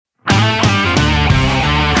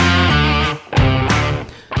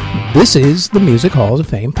This is the Music Halls of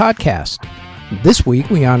Fame podcast. This week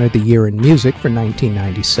we honor the year in music for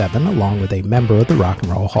 1997 along with a member of the Rock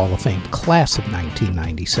and Roll Hall of Fame class of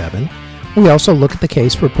 1997. We also look at the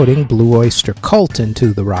case for putting Blue Oyster Cult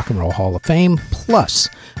into the Rock and Roll Hall of Fame, plus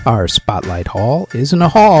our Spotlight Hall isn't a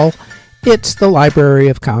hall, it's the Library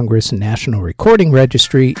of Congress National Recording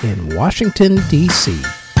Registry in Washington, D.C.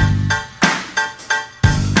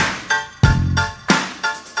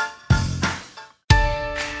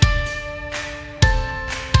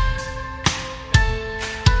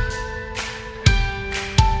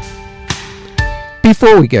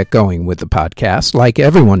 Before we get going with the podcast, like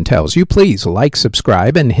everyone tells you, please like,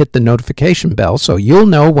 subscribe, and hit the notification bell so you'll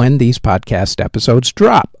know when these podcast episodes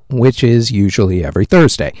drop, which is usually every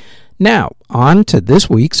Thursday. Now, on to this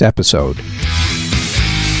week's episode.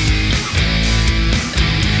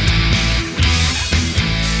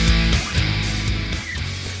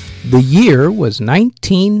 The year was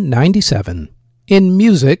 1997. In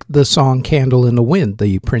music, the song Candle in the Wind,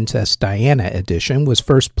 the Princess Diana edition, was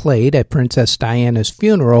first played at Princess Diana's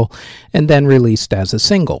funeral and then released as a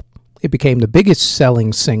single. It became the biggest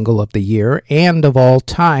selling single of the year and of all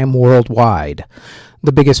time worldwide.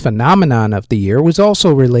 The biggest phenomenon of the year was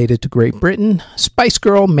also related to Great Britain, Spice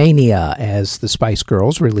Girl Mania, as the Spice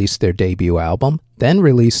Girls released their debut album, then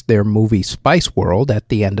released their movie Spice World at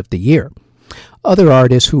the end of the year. Other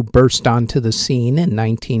artists who burst onto the scene in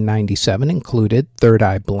 1997 included Third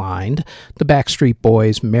Eye Blind, the Backstreet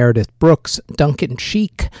Boys, Meredith Brooks, Duncan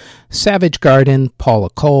Sheik, Savage Garden, Paula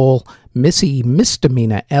Cole, Missy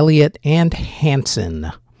Misdemeanor Elliott, and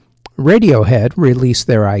Hanson. Radiohead released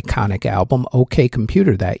their iconic album OK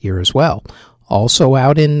Computer that year as well. Also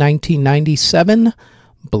out in 1997,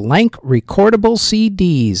 blank recordable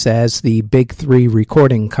CDs, as the big three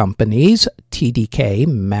recording companies, TDK,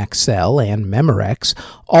 Maxell, and Memorex,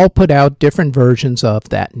 all put out different versions of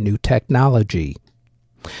that new technology.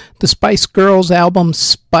 The Spice Girls album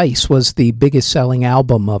Spice was the biggest selling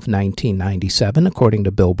album of 1997, according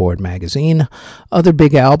to Billboard magazine. Other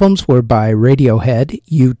big albums were by Radiohead,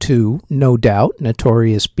 U2, No Doubt,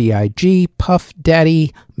 Notorious B.I.G., Puff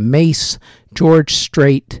Daddy, Mace, George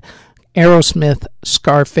Strait, Aerosmith,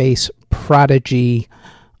 Scarface, Prodigy,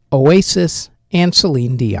 Oasis, and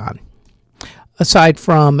Celine Dion. Aside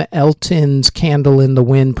from Elton's Candle in the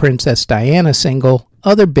Wind Princess Diana single,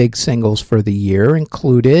 other big singles for the year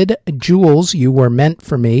included Jewel's You Were Meant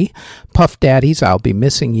for Me, Puff Daddy's I'll Be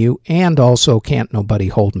Missing You, and also Can't Nobody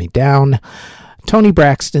Hold Me Down, Toni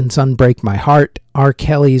Braxton's Unbreak My Heart, R.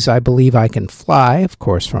 Kelly's I Believe I Can Fly, of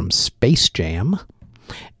course from Space Jam,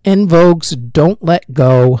 En Vogue's Don't Let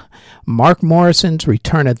Go, Mark Morrison's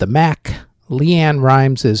Return of the Mac, Leanne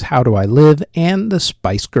Rimes' How Do I Live, and the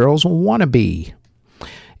Spice Girls' Wannabe.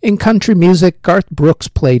 In country music, Garth Brooks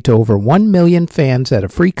played to over 1 million fans at a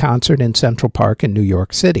free concert in Central Park in New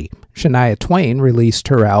York City. Shania Twain released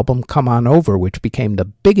her album Come On Over, which became the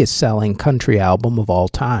biggest selling country album of all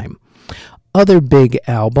time. Other big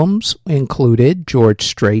albums included George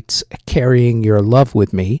Strait's Carrying Your Love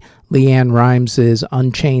With Me, Leanne Rimes'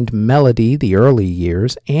 Unchained Melody, the early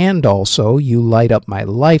years, and also You Light Up My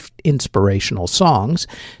Life inspirational songs,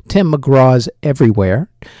 Tim McGraw's Everywhere,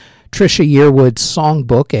 Trisha Yearwood's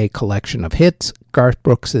Songbook, a collection of hits, Garth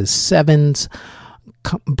Brooks' Sevens,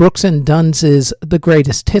 Brooks and Dunn's The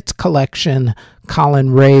Greatest Hits collection,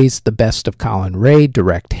 Colin Ray's The Best of Colin Ray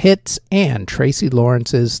direct hits, and Tracy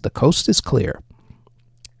Lawrence's The Coast is Clear.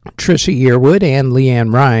 Trisha Yearwood and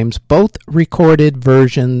Leanne Rimes both recorded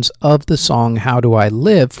versions of the song How Do I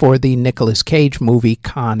Live for the Nicolas Cage movie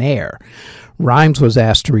Con Air. Rimes was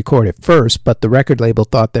asked to record it first, but the record label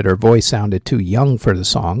thought that her voice sounded too young for the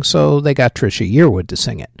song, so they got Trisha Yearwood to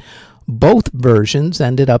sing it. Both versions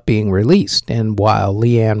ended up being released, and while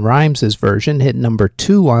Leanne Rimes' version hit number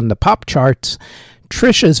 2 on the pop charts,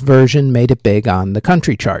 Trisha's version made it big on the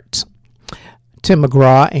country charts. Tim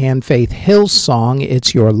McGraw and Faith Hill's song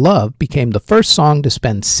It's Your Love became the first song to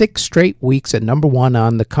spend 6 straight weeks at number 1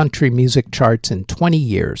 on the country music charts in 20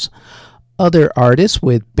 years. Other artists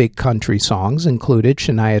with big country songs included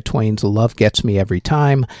Shania Twain's Love Gets Me Every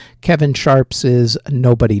Time, Kevin Sharp's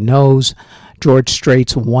Nobody Knows, George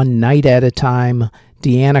Strait's One Night at a Time,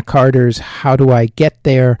 Deanna Carter's How Do I Get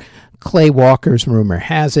There, Clay Walker's Rumor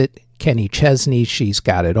Has It, Kenny Chesney's She's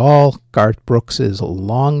Got It All, Garth Brooks'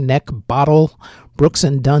 Long Neck Bottle, Brooks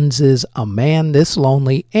and Dunn's A Man This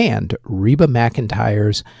Lonely, and Reba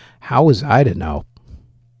McEntire's How Was I to Know?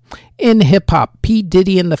 In hip-hop, P.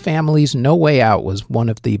 Diddy and the Family's No Way Out was one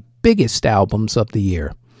of the biggest albums of the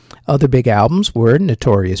year. Other big albums were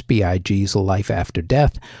Notorious B.I.G.'s Life After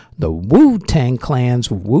Death, the Wu-Tang Clan's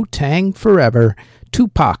Wu-Tang Forever,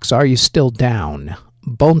 Tupac's Are You Still Down,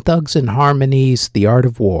 Bone Thugs and Harmony's The Art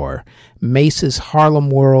of War, Mace's Harlem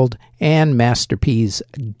World, and Master P's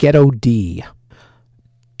Ghetto D.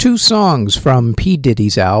 Two songs from P.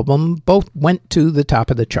 Diddy's album both went to the top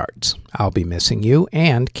of the charts, I'll Be Missing You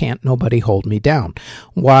and Can't Nobody Hold Me Down,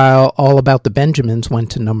 while All About the Benjamins went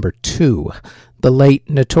to number 2. The late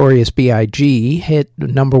Notorious B.I.G. hit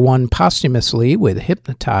number 1 posthumously with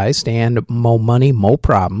Hypnotized and Mo Money, Mo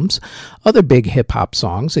Problems. Other big hip-hop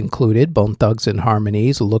songs included Bone Thugs and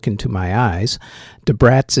Harmony's Look Into My Eyes, Da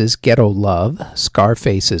Bratz's Ghetto Love,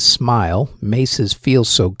 Scarface's Smile, Mace's Feels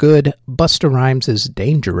So Good, Busta Rhymes'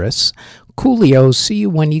 Dangerous, Coolio's See You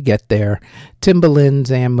When You Get There,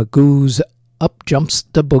 Timbaland's and Magoo's Up Jumps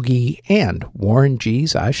the Boogie, and Warren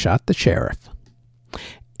G's I Shot the Sheriff.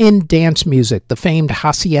 In dance music, the famed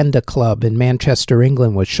Hacienda Club in Manchester,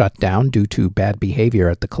 England was shut down due to bad behavior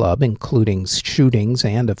at the club, including shootings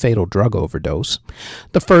and a fatal drug overdose.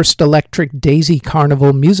 The first Electric Daisy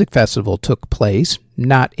Carnival Music Festival took place,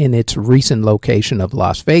 not in its recent location of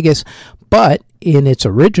Las Vegas, but in its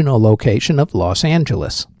original location of Los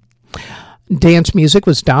Angeles. Dance music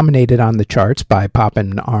was dominated on the charts by pop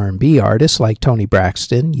and R&B artists like Toni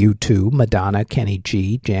Braxton, U2, Madonna, Kenny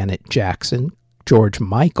G, Janet Jackson, George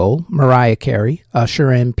Michael, Mariah Carey, Usher,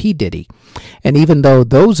 and P. Diddy. And even though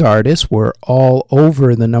those artists were all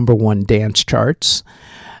over the number 1 dance charts,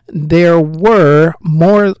 there were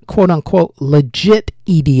more quote-unquote legit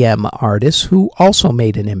EDM artists who also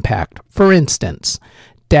made an impact. For instance,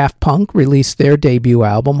 Daft Punk released their debut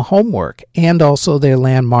album Homework, and also their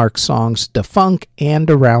landmark songs Da Funk and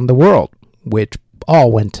Around the World, which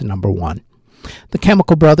all went to number 1. The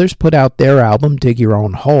Chemical Brothers put out their album Dig Your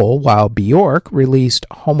Own Hole, while Bjork released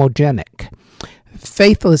Homogenic.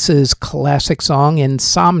 Faithless's classic song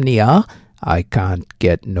Insomnia, I Can't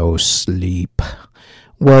Get No Sleep,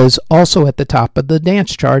 was also at the top of the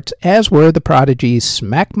dance charts, as were the Prodigy's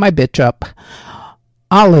Smack My Bitch Up,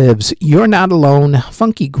 Olive's You're Not Alone,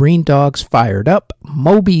 Funky Green Dog's Fired Up,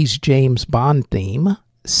 Moby's James Bond theme,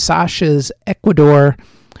 Sasha's Ecuador,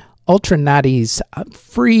 Ultranati's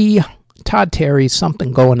Free, Todd Terry's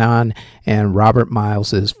Something Going On, and Robert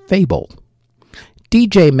Miles's Fable.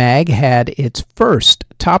 DJ Mag had its first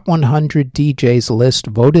Top 100 DJs list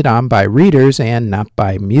voted on by readers and not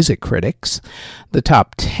by music critics. The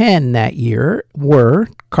top 10 that year were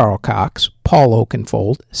Carl Cox, Paul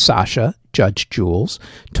Oakenfold, Sasha, Judge Jules,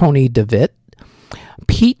 Tony DeVitt,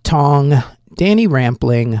 Pete Tong, Danny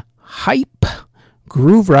Rampling, Hype,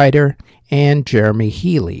 Groove Rider, and Jeremy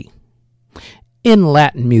Healy. In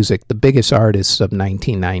Latin music, the biggest artists of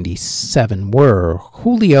 1997 were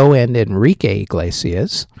Julio and Enrique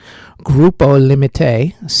Iglesias, Grupo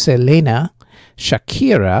Limité, Selena,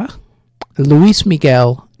 Shakira, Luis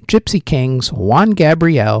Miguel, Gypsy Kings, Juan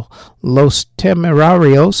Gabriel, Los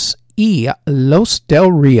Temerarios, y Los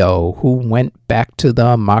Del Rio, who went back to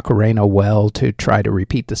the Macarena well to try to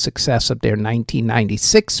repeat the success of their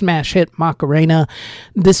 1996 smash hit Macarena,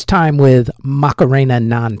 this time with Macarena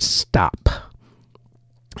Non-Stop.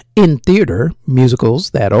 In theater,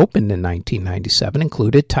 musicals that opened in 1997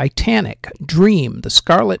 included Titanic, Dream, The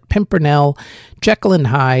Scarlet Pimpernel, Jekyll and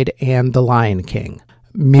Hyde, and The Lion King.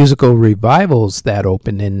 Musical revivals that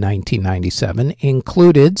opened in 1997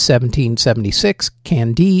 included 1776,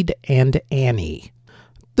 Candide, and Annie.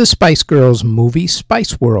 The Spice Girls movie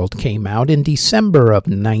Spice World came out in December of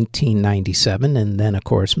 1997 and then, of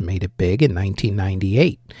course, made it big in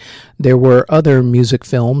 1998. There were other music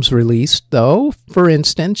films released, though. For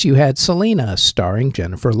instance, you had Selena starring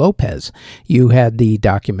Jennifer Lopez. You had the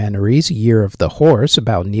documentaries Year of the Horse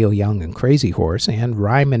about Neil Young and Crazy Horse and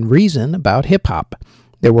Rhyme and Reason about hip-hop.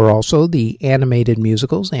 There were also the animated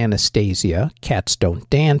musicals Anastasia, Cats Don't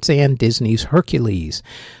Dance, and Disney's Hercules.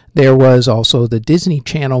 There was also the Disney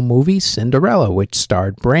Channel movie Cinderella, which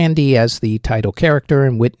starred Brandy as the title character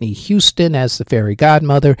and Whitney Houston as the fairy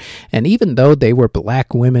godmother, and even though they were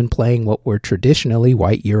black women playing what were traditionally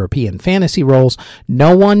white European fantasy roles,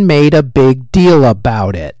 no one made a big deal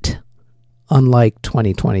about it. Unlike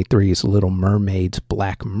 2023's Little Mermaid's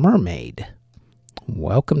Black Mermaid.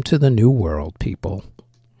 Welcome to the new world, people.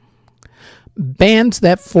 Bands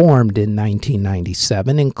that formed in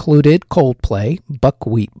 1997 included Coldplay,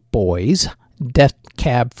 Buckwheat Boys, Death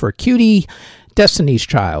Cab for Cutie, Destiny's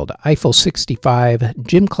Child, Eiffel 65,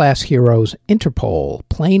 Gym Class Heroes, Interpol,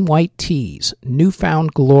 Plain White Tees,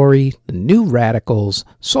 Newfound Glory, The New Radicals,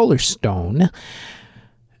 Solar Stone,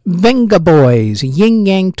 Venga Boys, Yin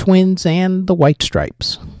Yang Twins, and the White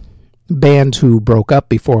Stripes. Bands who broke up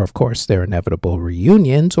before, of course, their inevitable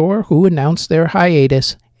reunions or who announced their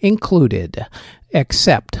hiatus included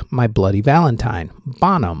Accept My Bloody Valentine,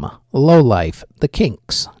 Bonham, Lowlife, The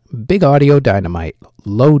Kinks, Big Audio Dynamite,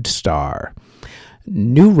 Lodestar,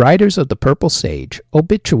 New Riders of the Purple Sage,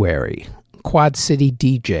 Obituary, Quad City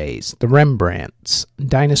DJs, The Rembrandts,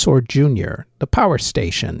 Dinosaur Jr., The Power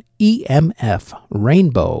Station, EMF,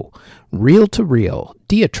 Rainbow, Reel to Reel,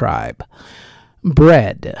 Diatribe,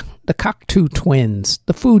 Bread, The Cocteau Twins,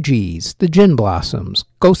 The Fugees, The Gin Blossoms,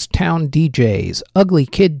 Ghost Town DJs, Ugly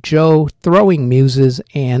Kid Joe, Throwing Muses,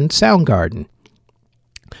 and Soundgarden.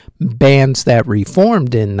 Bands that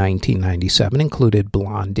reformed in 1997 included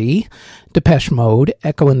Blondie, Depeche Mode,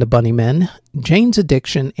 Echo and the Bunnymen, Jane's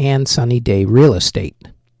Addiction, and Sunny Day Real Estate.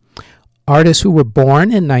 Artists who were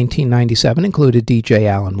born in 1997 included DJ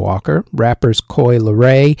Alan Walker, rappers Coi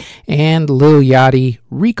Leray and Lil Yachty,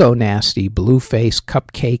 Rico Nasty, Blueface,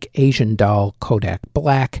 Cupcake, Asian Doll, Kodak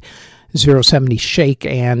Black, 070 Shake,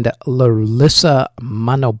 and Larissa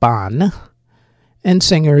Manoban, and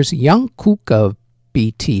singers Young Kook of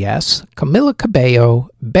BTS, Camila Cabello,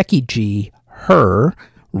 Becky G, Her,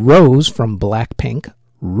 Rose from Blackpink,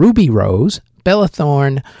 Ruby Rose, Bella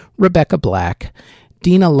Thorne, Rebecca Black,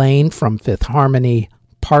 Dina Lane from Fifth Harmony,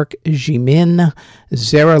 Park Jimin,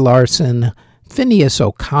 Zara Larson, Phineas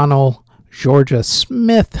O'Connell, Georgia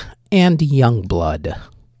Smith, and Youngblood.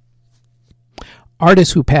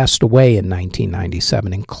 Artists who passed away in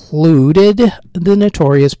 1997 included the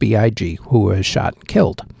Notorious B.I.G., who was shot and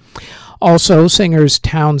killed. Also, singers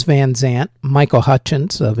Townes Van Zandt, Michael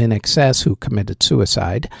Hutchence of INXS, who committed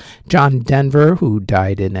suicide, John Denver, who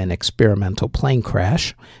died in an experimental plane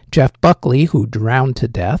crash, Jeff Buckley, who drowned to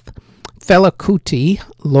death, Fela Kuti,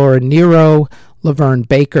 Laura Nyro, Laverne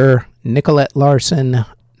Baker, Nicolette Larson,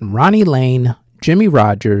 Ronnie Lane, Jimmy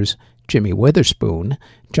Rogers, Jimmy Witherspoon,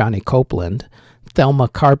 Johnny Copeland, Thelma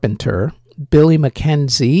Carpenter, Billy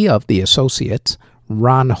McKenzie of The Associates,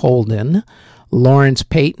 Ron Holden, Lawrence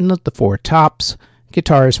Payton of the Four Tops,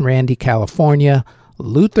 guitarist Randy California,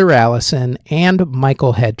 Luther Allison, and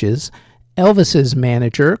Michael Hedges, Elvis's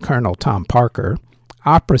manager, Colonel Tom Parker,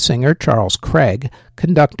 opera singer Charles Craig,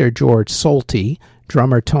 conductor George Solti,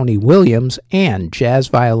 drummer Tony Williams, and jazz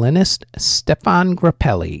violinist Stefan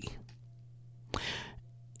Grappelli.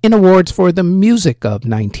 In awards for the music of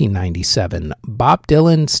 1997, Bob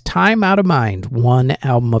Dylan's Time Out of Mind won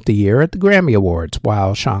Album of the Year at the Grammy Awards,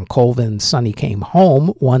 while Sean Colvin's Sonny Came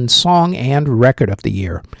Home won Song and Record of the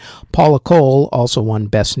Year. Paula Cole also won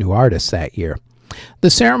Best New Artist that year. The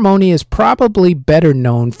ceremony is probably better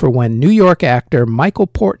known for when New York actor Michael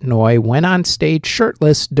Portnoy went on stage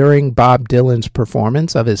shirtless during Bob Dylan's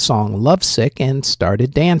performance of his song Lovesick and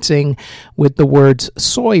started dancing with the words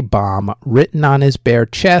 "Soy Bomb" written on his bare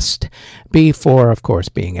chest before, of course,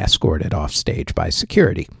 being escorted off stage by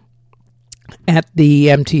security. At the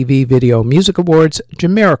MTV Video Music Awards,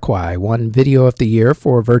 Jamiroquai won Video of the Year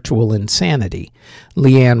for Virtual Insanity.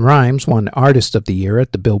 LeAnn Rimes won Artist of the Year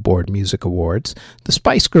at the Billboard Music Awards. The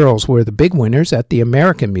Spice Girls were the big winners at the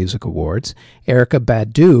American Music Awards. Erykah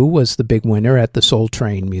Badu was the big winner at the Soul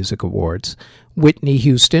Train Music Awards. Whitney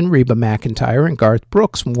Houston, Reba McEntire, and Garth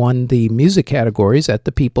Brooks won the music categories at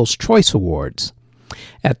the People's Choice Awards.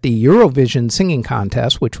 At the Eurovision Singing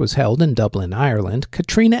Contest, which was held in Dublin, Ireland,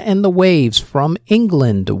 Katrina and the Waves from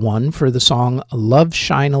England won for the song Love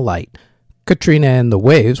Shine a Light. Katrina and the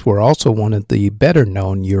Waves were also one of the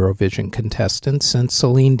better-known Eurovision contestants since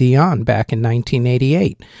Celine Dion back in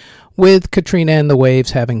 1988, with Katrina and the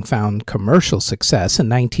Waves having found commercial success in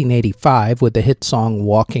 1985 with the hit song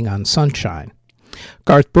Walking on Sunshine.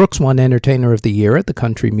 Garth Brooks won Entertainer of the Year at the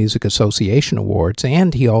Country Music Association Awards,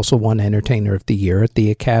 and he also won Entertainer of the Year at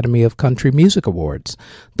the Academy of Country Music Awards.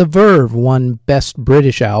 The Verve won Best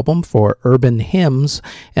British Album for Urban Hymns,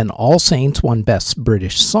 and All Saints won Best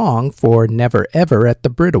British Song for Never Ever at the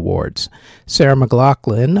Brit Awards. Sarah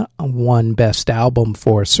McLachlan won Best Album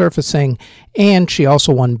for Surfacing, and she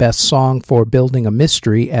also won Best Song for Building a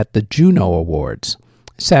Mystery at the Juno Awards.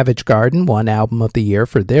 Savage Garden won Album of the Year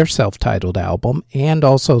for their self-titled album, and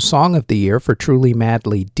also Song of the Year for Truly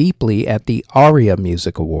Madly Deeply at the ARIA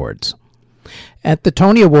Music Awards. At the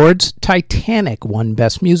Tony Awards, Titanic won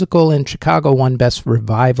Best Musical and Chicago won Best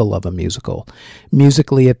Revival of a Musical.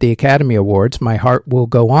 Musically at the Academy Awards, My Heart Will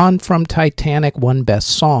Go On from Titanic won Best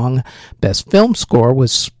Song. Best Film Score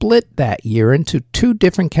was split that year into two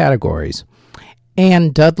different categories.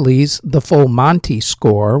 Anne Dudley's The Full Monty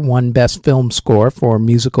Score won Best Film Score for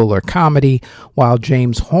Musical or Comedy, while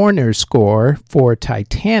James Horner's score for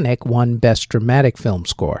Titanic won Best Dramatic Film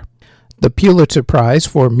Score. The Pulitzer Prize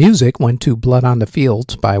for Music went to Blood on the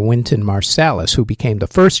Fields by Wynton Marsalis, who became the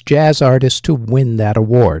first jazz artist to win that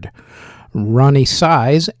award. Ronnie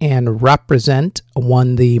Size and Represent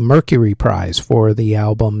won the Mercury Prize for the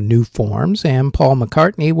album New Forms, and Paul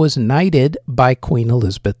McCartney was knighted by Queen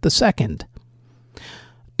Elizabeth II.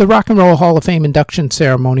 The Rock and Roll Hall of Fame induction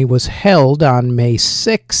ceremony was held on May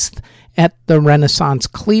 6th at the Renaissance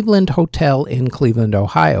Cleveland Hotel in Cleveland,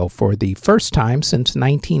 Ohio, for the first time since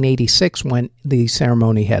 1986, when the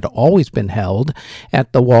ceremony had always been held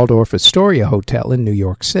at the Waldorf Astoria Hotel in New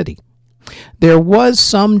York City. There was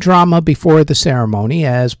some drama before the ceremony,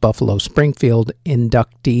 as Buffalo Springfield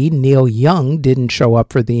inductee Neil Young didn't show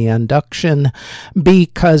up for the induction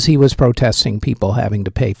because he was protesting people having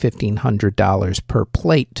to pay $1,500 per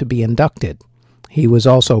plate to be inducted. He was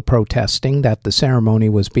also protesting that the ceremony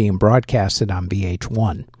was being broadcasted on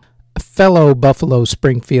VH1. Fellow Buffalo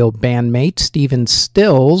Springfield bandmate Stephen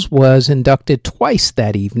Stills was inducted twice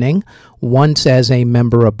that evening, once as a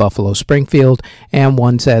member of Buffalo Springfield and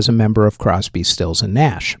once as a member of Crosby, Stills, and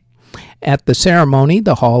Nash. At the ceremony,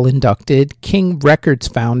 the hall inducted King Records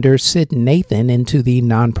founder Sid Nathan into the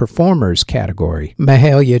non-performers category.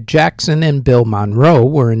 Mahalia Jackson and Bill Monroe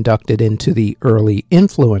were inducted into the early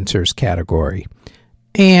influencers category.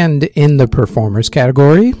 And in the performers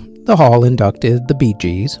category, the hall inducted the Bee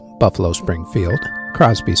Gees, Buffalo Springfield,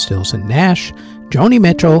 Crosby, Stills, and Nash, Joni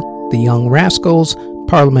Mitchell, the Young Rascals,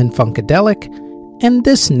 Parliament Funkadelic, and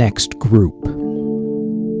this next group.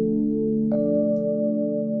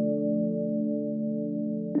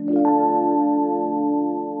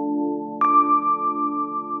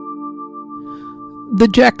 The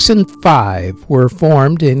Jackson 5 were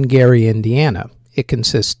formed in Gary, Indiana. It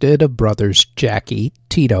consisted of brothers Jackie,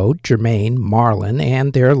 Tito, Jermaine, Marlon,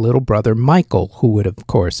 and their little brother Michael, who would, of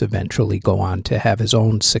course, eventually go on to have his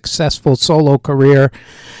own successful solo career,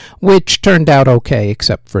 which turned out okay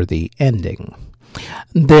except for the ending.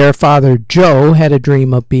 Their father Joe had a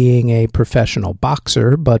dream of being a professional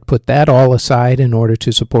boxer, but put that all aside in order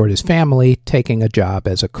to support his family, taking a job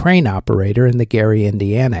as a crane operator in the Gary,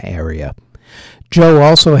 Indiana area. Joe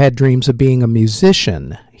also had dreams of being a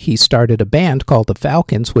musician. He started a band called the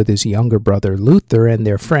Falcons with his younger brother Luther and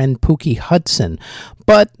their friend Pookie Hudson,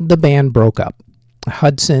 but the band broke up.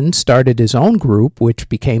 Hudson started his own group, which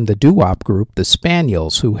became the doo-wop group, the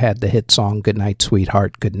Spaniels, who had the hit song Goodnight,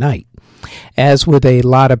 Sweetheart, Goodnight. As with a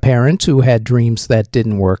lot of parents who had dreams that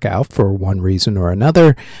didn't work out for one reason or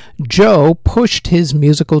another, Joe pushed his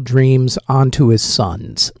musical dreams onto his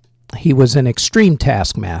sons. He was an extreme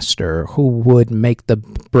taskmaster who would make the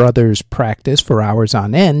brothers practice for hours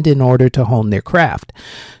on end in order to hone their craft.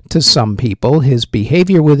 To some people, his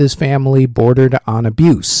behavior with his family bordered on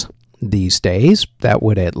abuse. These days, that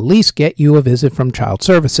would at least get you a visit from Child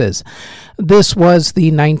Services. This was the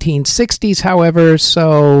 1960s, however,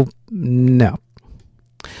 so no.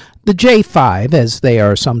 The J5, as they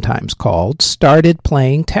are sometimes called, started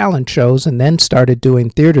playing talent shows and then started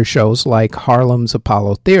doing theater shows like Harlem's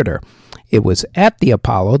Apollo Theater. It was at the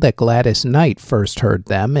Apollo that Gladys Knight first heard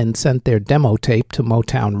them and sent their demo tape to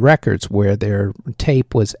Motown Records, where their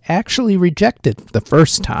tape was actually rejected the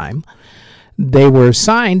first time. They were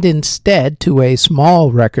signed instead to a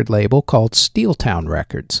small record label called Steeltown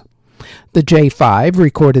Records. The J5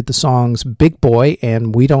 recorded the songs Big Boy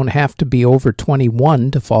and We Don't Have to Be Over 21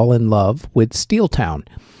 to Fall in Love with Steeltown.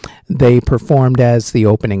 They performed as the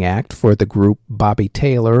opening act for the group Bobby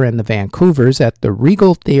Taylor and the Vancouvers at the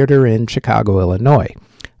Regal Theater in Chicago, Illinois.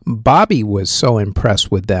 Bobby was so impressed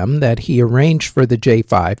with them that he arranged for the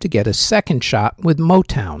J5 to get a second shot with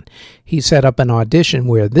Motown. He set up an audition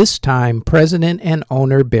where this time president and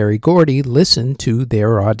owner Berry Gordy listened to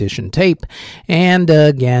their audition tape, and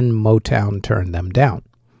again Motown turned them down.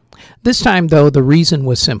 This time, though, the reason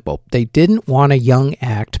was simple. They didn't want a young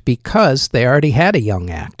act because they already had a young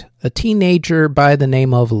act, a teenager by the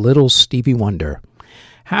name of Little Stevie Wonder.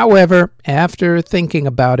 However, after thinking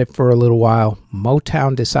about it for a little while,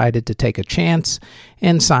 Motown decided to take a chance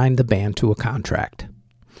and signed the band to a contract.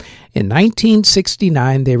 In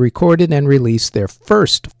 1969, they recorded and released their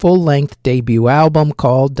first full-length debut album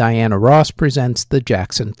called Diana Ross Presents the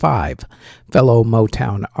Jackson 5. Fellow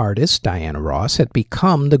Motown artist Diana Ross had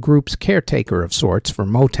become the group's caretaker of sorts for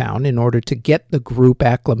Motown in order to get the group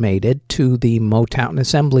acclimated to the Motown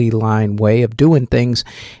assembly line way of doing things,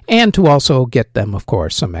 and to also get them, of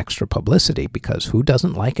course, some extra publicity, because who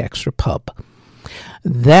doesn't like extra pub?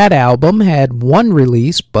 That album had one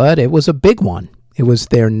release, but it was a big one. It was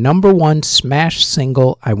their number one smash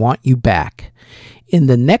single, I Want You Back. In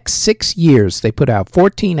the next 6 years, they put out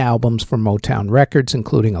 14 albums for Motown Records,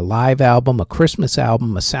 including a live album, a Christmas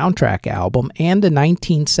album, a soundtrack album, and a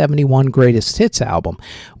 1971 Greatest Hits album,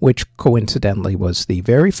 which coincidentally was the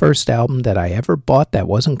very first album that I ever bought that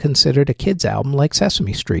wasn't considered a kid's album like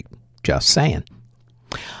Sesame Street. Just saying.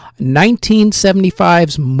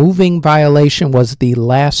 1975's Moving Violation was the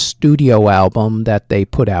last studio album that they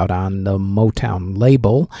put out on the Motown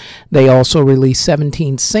label. They also released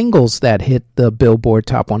 17 singles that hit the Billboard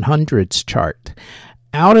Top 100s chart.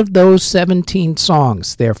 Out of those 17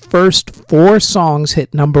 songs, their first 4 songs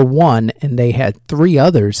hit number 1, and they had 3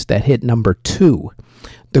 others that hit number 2.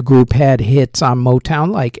 The group had hits on Motown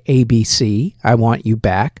like ABC, I Want You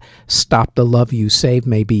Back, Stop the Love You Save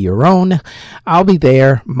May Be Your Own, I'll Be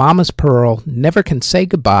There, Mama's Pearl, Never Can Say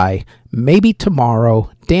Goodbye, Maybe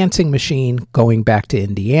Tomorrow, Dancing Machine, Going Back to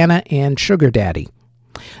Indiana, and Sugar Daddy.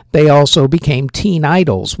 They also became teen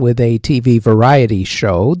idols with a TV variety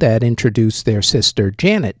show that introduced their sister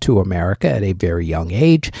Janet to America at a very young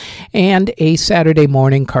age, and a Saturday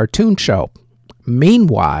morning cartoon show.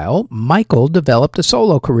 Meanwhile, Michael developed a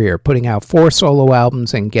solo career, putting out 4 solo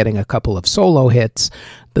albums and getting a couple of solo hits,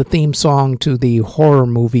 the theme song to the horror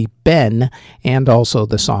movie Ben, and also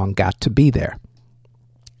the song Got to Be There.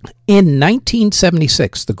 In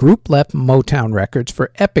 1976, the group left Motown Records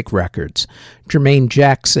for Epic Records. Jermaine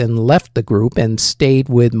Jackson left the group and stayed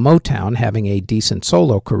with Motown, having a decent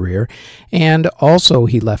solo career, and also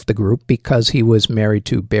he left the group because he was married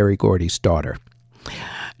to Berry Gordy's daughter.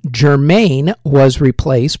 Jermaine was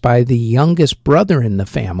replaced by the youngest brother in the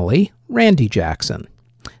family, Randy Jackson.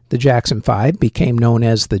 The Jackson 5 became known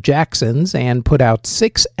as the Jacksons and put out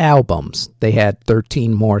 6 albums. They had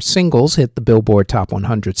 13 more singles hit the Billboard Top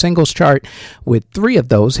 100 Singles Chart, with 3 of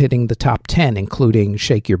those hitting the top 10, including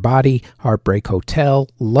Shake Your Body, Heartbreak Hotel,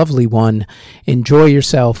 Lovely One, Enjoy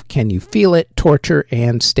Yourself, Can You Feel It, Torture,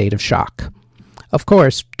 and State of Shock. Of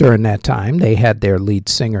course, during that time, they had their lead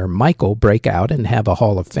singer Michael break out and have a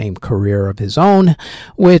Hall of Fame career of his own,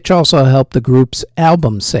 which also helped the group's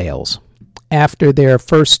album sales. After their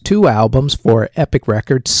first 2 albums for Epic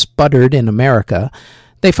Records sputtered in America,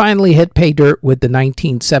 they finally hit pay dirt with the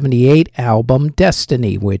 1978 album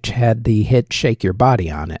Destiny, which had the hit Shake Your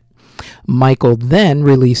Body on it. Michael then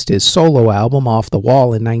released his solo album Off the Wall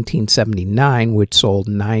in 1979, which sold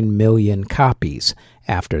 9 million copies.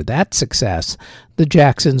 After that success, the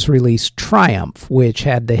Jacksons released Triumph, which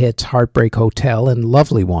had the hits Heartbreak Hotel and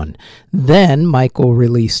Lovely One. Then Michael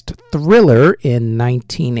released Thriller in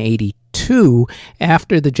 1982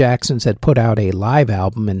 after the Jacksons had put out a live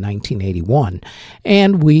album in 1981,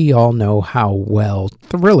 and we all know how well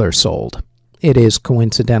Thriller sold. It is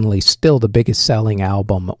coincidentally still the biggest selling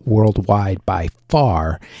album worldwide by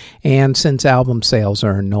far, and since album sales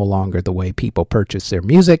are no longer the way people purchase their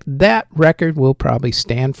music, that record will probably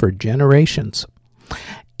stand for generations.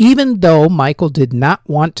 Even though Michael did not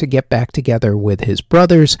want to get back together with his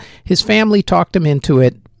brothers, his family talked him into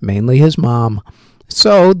it, mainly his mom.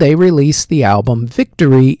 So they released the album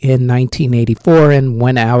Victory in 1984 and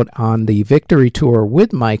went out on the Victory Tour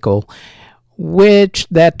with Michael, which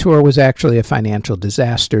that tour was actually a financial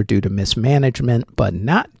disaster due to mismanagement, but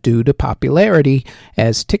not due to popularity,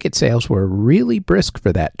 as ticket sales were really brisk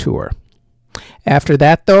for that tour. After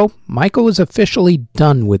that, though, Michael was officially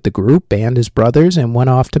done with the group and his brothers and went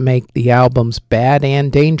off to make the albums Bad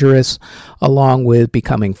and Dangerous, along with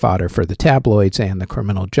becoming fodder for the tabloids and the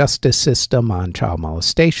criminal justice system on child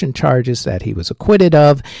molestation charges that he was acquitted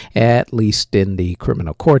of, at least in the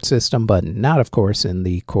criminal court system, but not, of course, in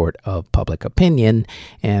the court of public opinion,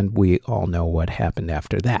 and we all know what happened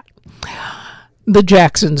after that. The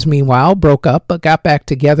Jacksons, meanwhile, broke up but got back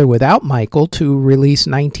together without Michael to release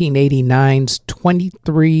 1989's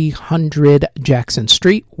 2300 Jackson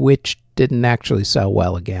Street, which didn't actually sell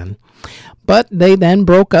well again. But they then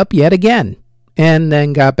broke up yet again, and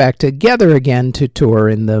then got back together again to tour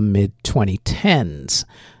in the mid-2010s.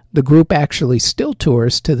 The group actually still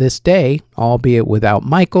tours to this day, albeit without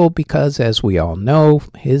Michael, because, as we all know,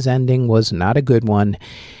 his ending was not a good one.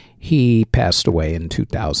 He passed away in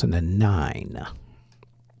 2009.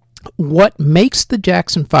 What makes the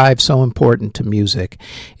Jackson 5 so important to music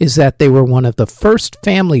is that they were one of the first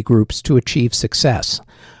family groups to achieve success.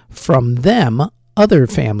 From them, other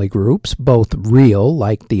family groups, both real,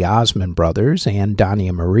 like the Osmond Brothers and Donnie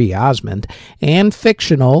and Marie Osmond, and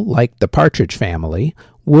fictional, like the Partridge Family,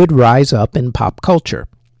 would rise up in pop culture.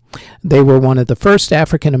 They were one of the first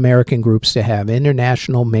African-American groups to have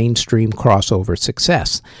international mainstream crossover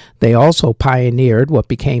success. They also pioneered what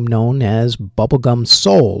became known as bubblegum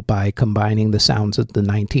soul by combining the sounds of the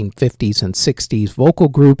 1950s and 60s vocal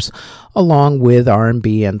groups along with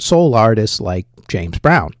R&B and soul artists like James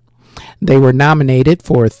Brown. They were nominated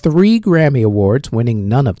for 3 Grammy Awards, winning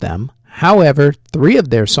none of them. However, 3 of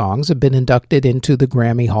their songs have been inducted into the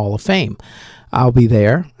Grammy Hall of Fame: I'll Be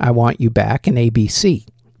There, I Want You Back, and ABC.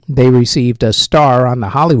 They received a star on the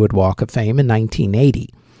Hollywood Walk of Fame in 1980.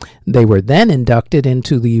 They were then inducted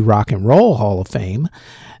into the Rock and Roll Hall of Fame.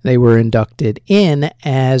 They were inducted in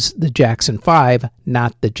as the Jackson 5,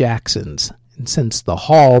 not the Jacksons. And since the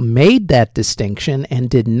Hall made that distinction and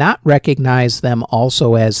did not recognize them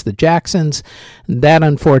also as the Jacksons, that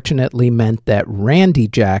unfortunately meant that Randy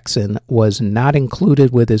Jackson was not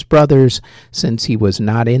included with his brothers, since he was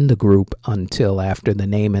not in the group until after the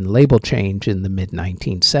name and label change in the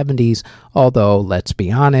mid-1970s, although, let's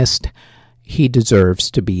be honest, he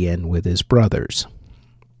deserves to be in with his brothers.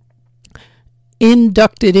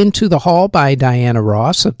 Inducted into the Hall by Diana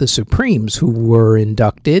Ross of the Supremes, who were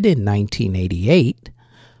inducted in 1988,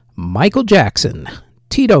 Michael Jackson,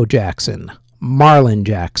 Tito Jackson, Marlon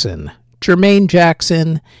Jackson, Jermaine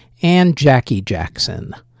Jackson, and Jackie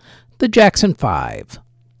Jackson. The Jackson 5,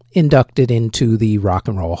 inducted into the Rock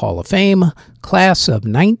and Roll Hall of Fame, class of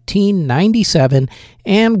 1997,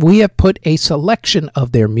 and we have put a selection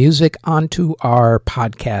of their music onto our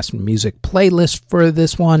podcast music playlist for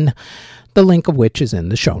this one, the link of which is in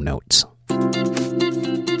the show notes.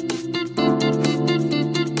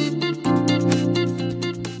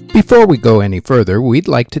 Before we go any further, we'd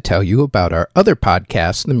like to tell you about our other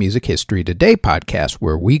podcast, the Music History Today podcast,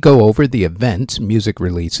 where we go over the events, music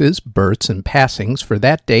releases, births, and passings for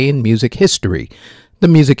that day in music history. The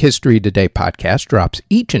Music History Today podcast drops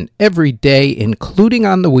each and every day, including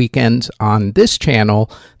on the weekends, on this channel,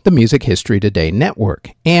 the Music History Today Network,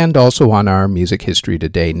 and also on our Music History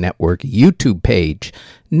Today Network YouTube page.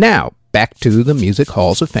 Now, back to the Music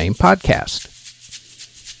Halls of Fame podcast.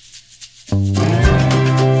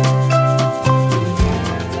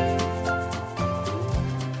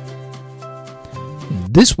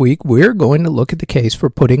 This week, we're going to look at the case for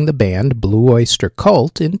putting the band Blue Oyster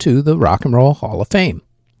Cult into the Rock and Roll Hall of Fame.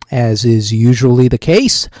 As is usually the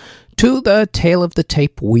case, to the tail of the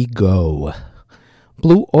tape we go.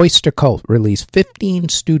 Blue Oyster Cult released 15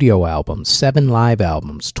 studio albums, 7 live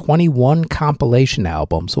albums, 21 compilation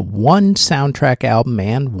albums, 1 soundtrack album,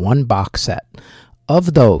 and 1 box set.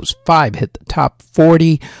 Of those, 5 hit the top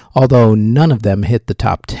 40, although none of them hit the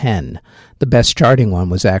top 10. The best charting one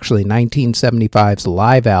was actually 1975's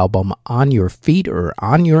live album On Your Feet or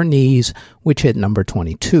On Your Knees, which hit number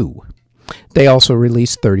 22. They also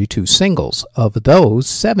released 32 singles. Of those,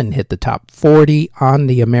 7 hit the top 40 on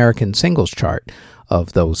the American Singles Chart.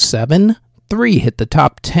 Of those 7, 3 hit the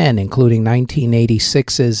top 10, including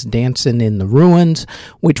 1986's Dancin' in the Ruins,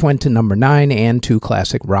 which went to number 9, and 2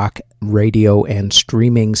 classic rock, radio, and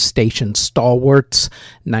streaming station stalwarts,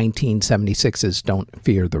 1976's Don't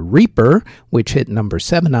Fear the Reaper, which hit number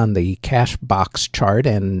 7 on the Cash Box chart,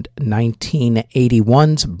 and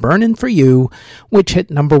 1981's Burnin' for You, which hit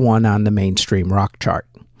number 1 on the mainstream rock chart.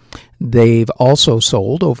 They've also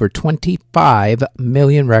sold over 25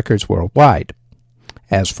 million records worldwide.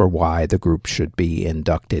 As for why the group should be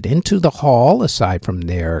inducted into the Hall, aside from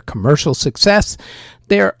their commercial success,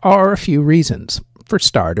 there are a few reasons. For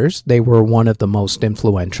starters, they were one of the most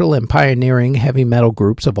influential and pioneering heavy metal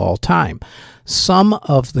groups of all time. Some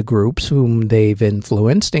of the groups whom they've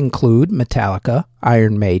influenced include Metallica,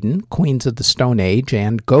 Iron Maiden, Queens of the Stone Age,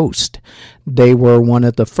 and Ghost. They were one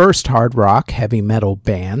of the first hard rock heavy metal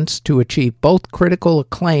bands to achieve both critical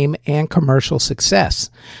acclaim and commercial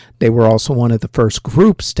success. They were also one of the first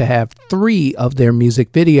groups to have 3 of their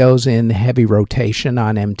music videos in heavy rotation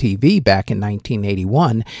on MTV back in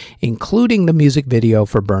 1981, including the music video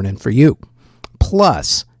for Burnin' for You.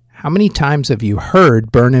 Plus, how many times have you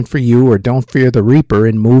heard Burnin' for You or Don't Fear the Reaper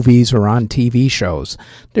in movies or on TV shows?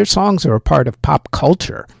 Their songs are a part of pop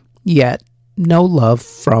culture, yet no love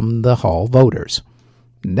from the Hall voters.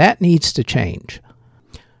 That needs to change.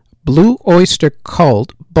 Blue Oyster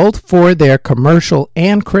Cult, both for their commercial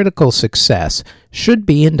and critical success, should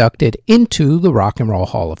be inducted into the Rock and Roll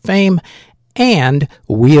Hall of Fame, and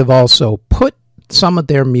we have also put some of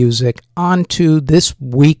their music onto this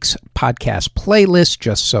week's podcast playlist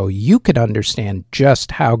just so you could understand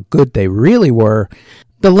just how good they really were.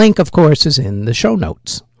 The link, of course, is in the show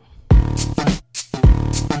notes.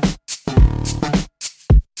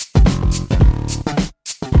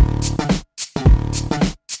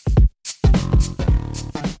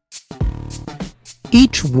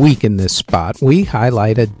 Each week in this spot, we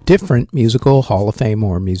highlight a different musical Hall of Fame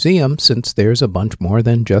or museum, since there's a bunch more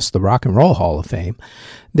than just the Rock and Roll Hall of Fame.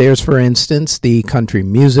 There's, for instance, the Country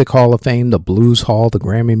Music Hall of Fame, the Blues Hall, the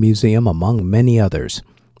Grammy Museum, among many others.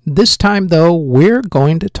 This time, though, we're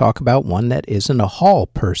going to talk about one that isn't a hall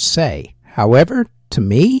per se. However, to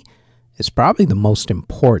me, it's probably the most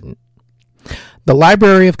important. The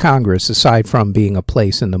Library of Congress, aside from being a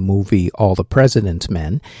place in the movie All the President's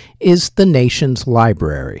Men, is the nation's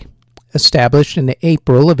library. Established in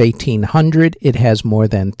April of 1800, it has more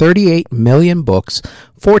than 38 million books,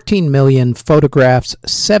 14 million photographs,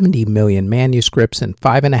 70 million manuscripts, and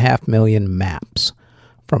 5.5 million maps.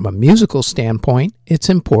 From a musical standpoint, it's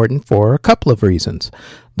important for a couple of reasons.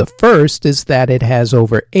 The first is that it has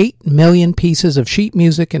over 8 million pieces of sheet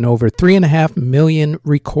music and over 3.5 million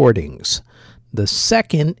recordings. The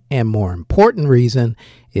second and more important reason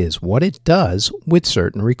is what it does with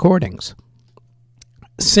certain recordings.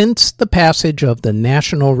 Since the passage of the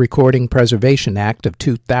National Recording Preservation Act of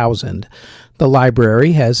 2000, the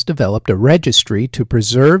library has developed a registry to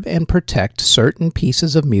preserve and protect certain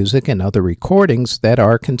pieces of music and other recordings that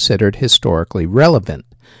are considered historically relevant.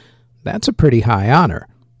 That's a pretty high honor,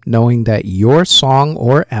 knowing that your song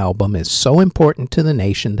or album is so important to the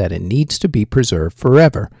nation that it needs to be preserved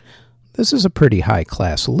forever. This is a pretty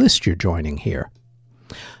high-class list you're joining here.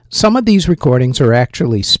 Some of these recordings are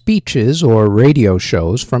actually speeches or radio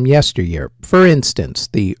shows from yesteryear. For instance,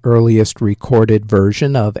 the earliest recorded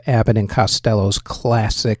version of Abbott and Costello's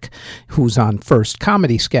classic Who's on First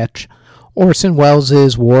comedy sketch, Orson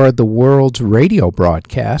Welles' War of the Worlds radio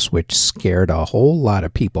broadcast, which scared a whole lot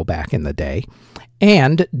of people back in the day,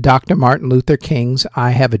 and Dr. Martin Luther King's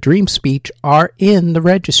I Have a Dream speech are in the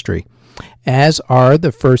registry, as are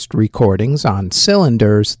the first recordings on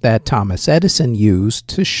cylinders that Thomas Edison used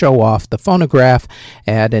to show off the phonograph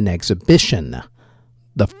at an exhibition.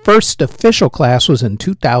 The first official class was in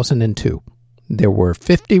 2002. There were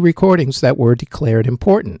 50 recordings that were declared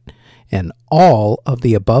important, and all of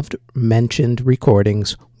the above-mentioned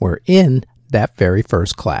recordings were in that very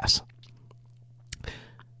first class.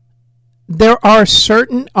 There are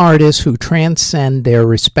certain artists who transcend their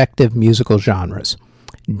respective musical genres.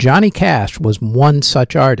 Johnny Cash was one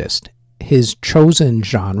such artist. His chosen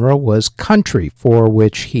genre was country, for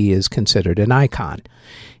which he is considered an icon.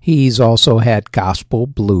 He's also had gospel,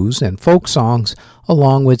 blues, and folk songs,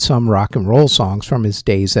 along with some rock and roll songs from his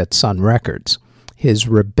days at Sun Records. His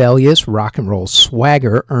rebellious rock and roll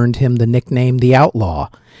swagger earned him the nickname The Outlaw.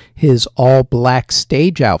 His all-black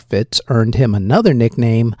stage outfits earned him another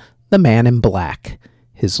nickname, The Man in Black.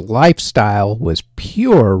 His lifestyle was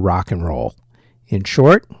pure rock and roll. In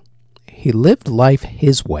short, he lived life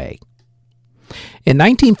his way. In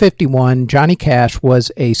 1951, Johnny Cash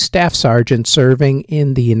was a staff sergeant serving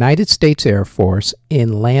in the United States Air Force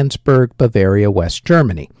in Landsberg, Bavaria, West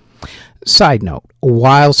Germany. Side note,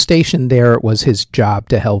 while stationed there, it was his job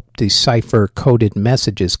to help decipher coded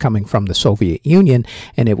messages coming from the Soviet Union,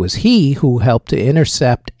 and it was he who helped to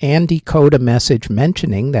intercept and decode a message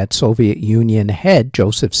mentioning that Soviet Union head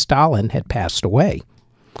Joseph Stalin had passed away.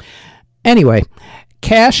 Anyway,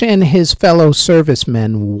 Cash and his fellow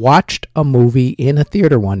servicemen watched a movie in a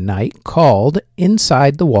theater one night called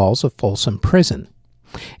Inside the Walls of Folsom Prison.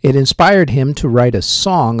 It inspired him to write a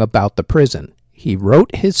song about the prison. He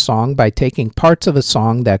wrote his song by taking parts of a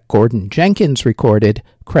song that Gordon Jenkins recorded,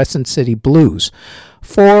 Crescent City Blues,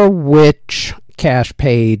 for which Cash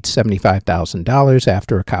paid $75,000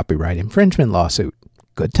 after a copyright infringement lawsuit.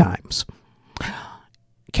 Good times.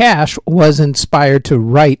 Cash was inspired to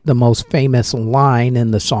write the most famous line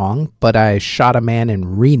in the song, "But I shot a man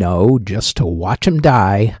in Reno just to watch him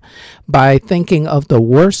die," by thinking of the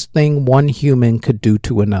worst thing one human could do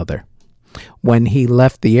to another. When he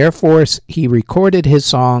left the Air Force, he recorded his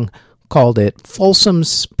song, called it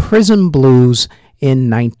Folsom's Prison Blues in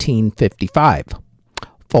 1955.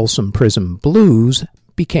 Folsom Prison Blues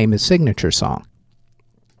became his signature song.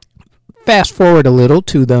 Fast forward a little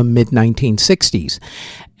to the mid-1960s.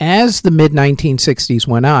 As the mid-1960s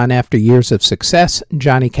went on, after years of success,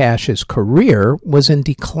 Johnny Cash's career was in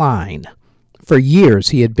decline. For years,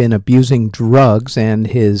 he had been abusing drugs, and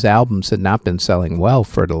his albums had not been selling well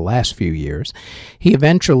for the last few years. He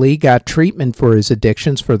eventually got treatment for his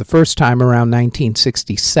addictions for the first time around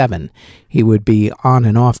 1967. He would be on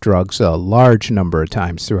and off drugs a large number of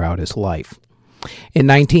times throughout his life. In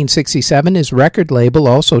 1967, his record label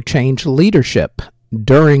also changed leadership.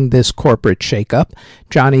 During this corporate shakeup,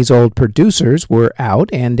 Johnny's old producers were out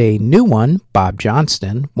and a new one, Bob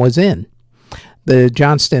Johnston, was in. The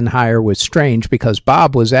Johnston hire was strange because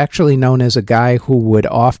Bob was actually known as a guy who would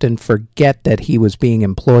often forget that he was being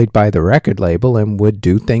employed by the record label and would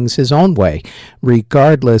do things his own way,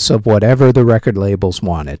 regardless of whatever the record labels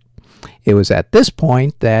wanted. It was at this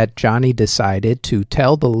point that Johnny decided to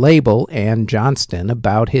tell the label and Johnston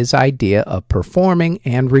about his idea of performing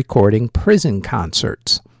and recording prison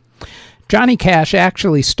concerts. Johnny Cash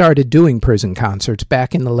actually started doing prison concerts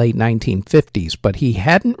back in the late 1950s, but he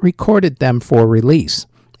hadn't recorded them for release.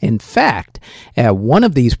 In fact, at one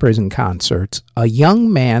of these prison concerts, a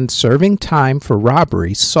young man serving time for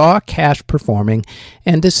robbery saw Cash performing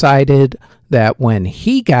and decided that when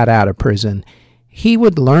he got out of prison, he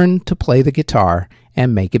would learn to play the guitar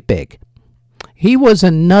and make it big. He was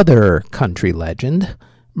another country legend,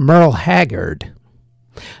 Merle Haggard.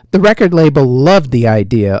 The record label loved the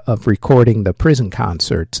idea of recording the prison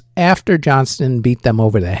concerts after Johnston beat them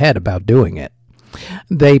over the head about doing it.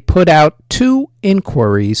 They put out 2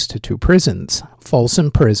 inquiries to 2 prisons,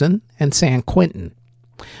 Folsom Prison and San Quentin.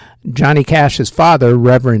 Johnny Cash's father,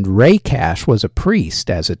 Reverend Ray Cash, was a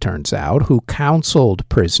priest, as it turns out, who counseled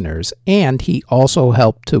prisoners, and he also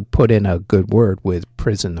helped to put in a good word with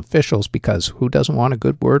prison officials, because who doesn't want a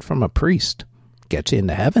good word from a priest? Gets you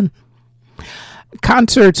into heaven.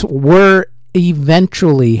 Concerts were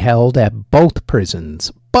eventually held at both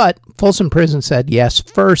prisons, but Folsom Prison said yes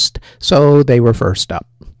first, so they were first up.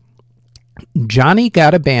 Johnny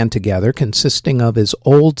got a band together consisting of his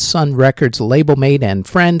old Sun Records label mate and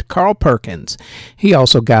friend Carl Perkins. He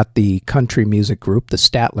also got the country music group the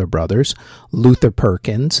Statler Brothers, Luther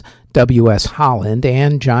Perkins, W.S. Holland,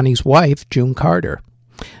 and Johnny's wife, June Carter.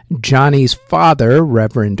 Johnny's father,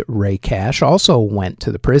 Reverend Ray Cash, also went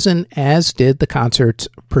to the prison, as did the concert's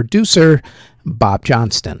producer, Bob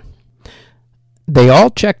Johnston. They all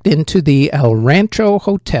checked into the El Rancho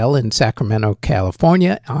Hotel in Sacramento,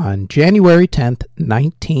 California on January 10,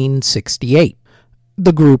 1968.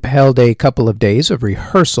 The group held a couple of days of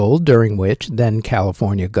rehearsal, during which then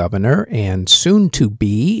California Governor and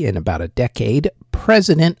soon-to-be, in about a decade,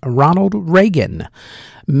 President Ronald Reagan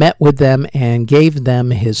met with them and gave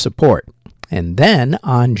them his support. And then,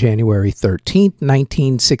 on January 13,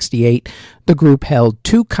 1968, the group held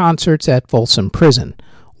 2 concerts at Folsom Prison,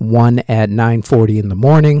 one at 9:40 in the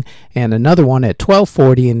morning and another one at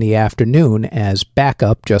 12:40 in the afternoon as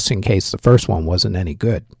backup, just in case the first one wasn't any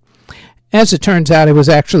good. As it turns out, it was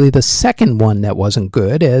actually the second one that wasn't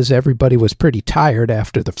good, as everybody was pretty tired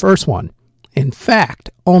after the first one. In fact,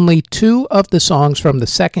 only 2 of the songs from the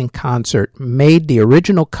second concert made the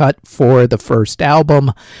original cut for the first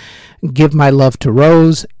album, Give My Love to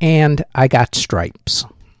Rose and I Got Stripes.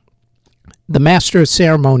 The master of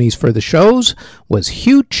ceremonies for the shows was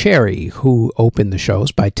Hugh Cherry, who opened the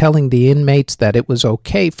shows by telling the inmates that it was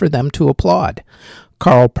okay for them to applaud.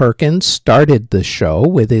 Carl Perkins started the show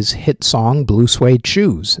with his hit song Blue Suede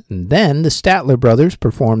Shoes. And then the Statler Brothers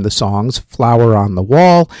performed the songs Flower on the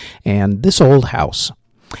Wall and This Old House.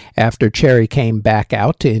 After Cherry came back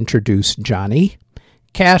out to introduce Johnny,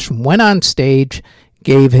 Cash went on stage,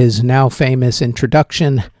 gave his now famous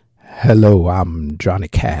introduction, "Hello, I'm Johnny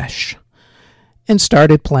Cash," and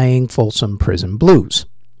started playing Folsom Prison Blues.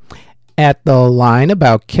 At the line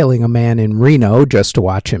about killing a man in Reno just to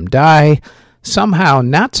watch him die, somehow,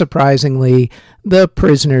 not surprisingly, the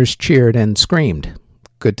prisoners cheered and screamed.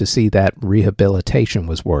 Good to see that rehabilitation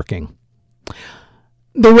was working.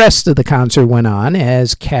 The rest of the concert went on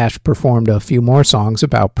as Cash performed a few more songs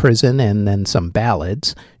about prison and then some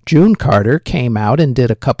ballads. June Carter came out and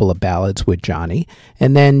did a couple of ballads with Johnny,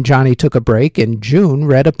 and then Johnny took a break and June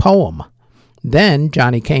read a poem. Then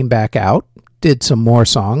Johnny came back out, did some more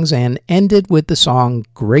songs, and ended with the song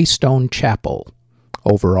Greystone Chapel.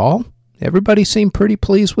 Overall, everybody seemed pretty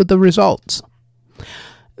pleased with the results.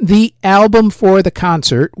 The album for the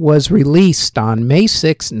concert was released on May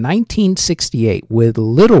 6, 1968, with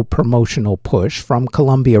little promotional push from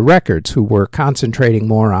Columbia Records, who were concentrating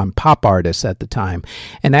more on pop artists at the time,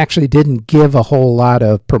 and actually didn't give a whole lot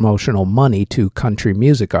of promotional money to country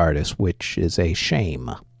music artists, which is a shame.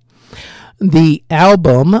 The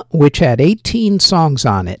album, which had 18 songs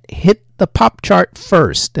on it, hit the pop chart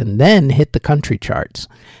first and then hit the country charts.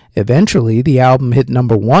 Eventually, the album hit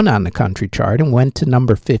number 1 on the country chart and went to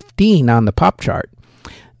number 15 on the pop chart.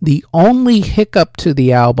 The only hiccup to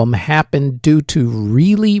the album happened due to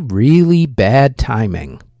really, really bad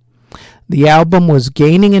timing. The album was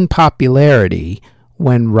gaining in popularity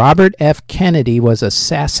when Robert F. Kennedy was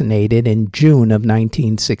assassinated in June of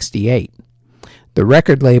 1968. The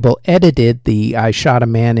record label edited the I Shot a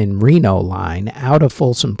Man in Reno line out of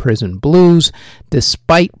Folsom Prison Blues,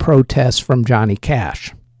 despite protests from Johnny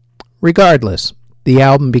Cash. Regardless, the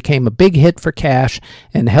album became a big hit for Cash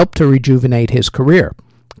and helped to rejuvenate his career.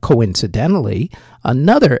 Coincidentally,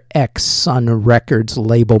 another ex-Sun Records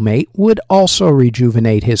label mate would also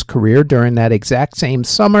rejuvenate his career during that exact same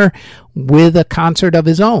summer with a concert of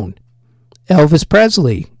his own. Elvis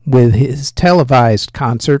Presley, with his televised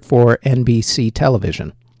concert for NBC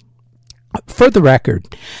television. For the record,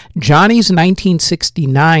 Johnny's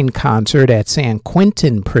 1969 concert at San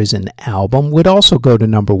Quentin Prison album would also go to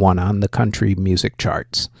number 1 on the country music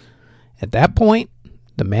charts. At that point,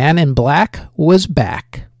 The Man in Black was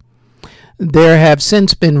back. There have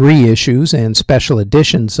since been reissues and special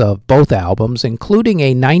editions of both albums, including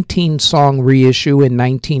a 19-song reissue in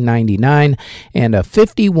 1999 and a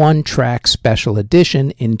 51-track special edition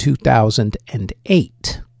in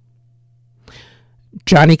 2008.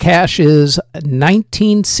 Johnny Cash's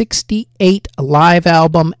 1968 live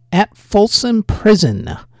album At Folsom Prison,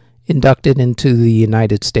 inducted into the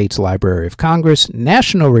United States Library of Congress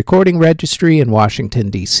National Recording Registry in Washington,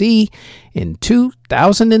 D.C. in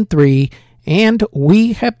 2003, and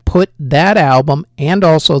we have put that album and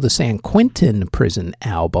also the San Quentin Prison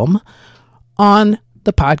album on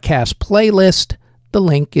the podcast playlist. The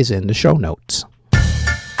link is in the show notes.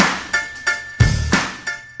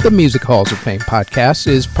 The Music Halls of Fame podcast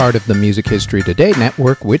is part of the Music History Today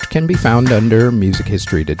network, which can be found under Music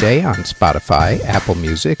History Today on Spotify, Apple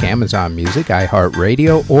Music, Amazon Music,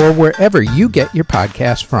 iHeartRadio, or wherever you get your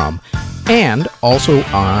podcasts from, and also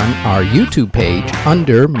on our YouTube page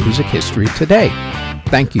under Music History Today.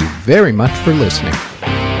 Thank you very much for listening.